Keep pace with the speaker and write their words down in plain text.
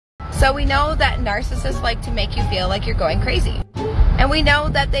So we know that narcissists like to make you feel like you're going crazy. And we know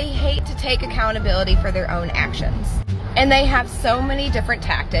that they hate to take accountability for their own actions. And they have so many different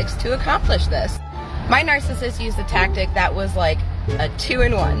tactics to accomplish this. My narcissist used a tactic that was like a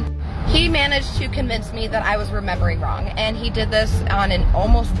 2-in-1. He managed to convince me that I was remembering wrong, and he did this on an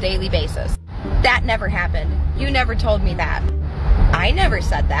almost daily basis. That never happened. You never told me that. I never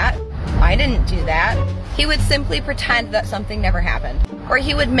said that. I didn't do that. He would simply pretend that something never happened. Or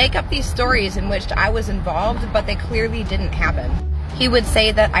he would make up these stories in which I was involved, but they clearly didn't happen. He would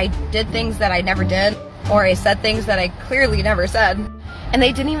say that I did things that I never did, or I said things that I clearly never said. And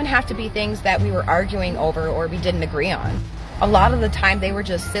they didn't even have to be things that we were arguing over or we didn't agree on. A lot of the time they were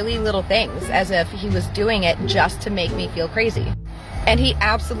just silly little things, as if he was doing it just to make me feel crazy. And he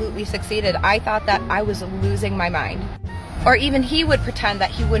absolutely succeeded. I thought that I was losing my mind. Or even he would pretend that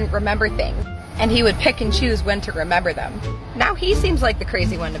he wouldn't remember things, and he would pick and choose when to remember them. Now he seems like the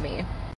crazy one to me.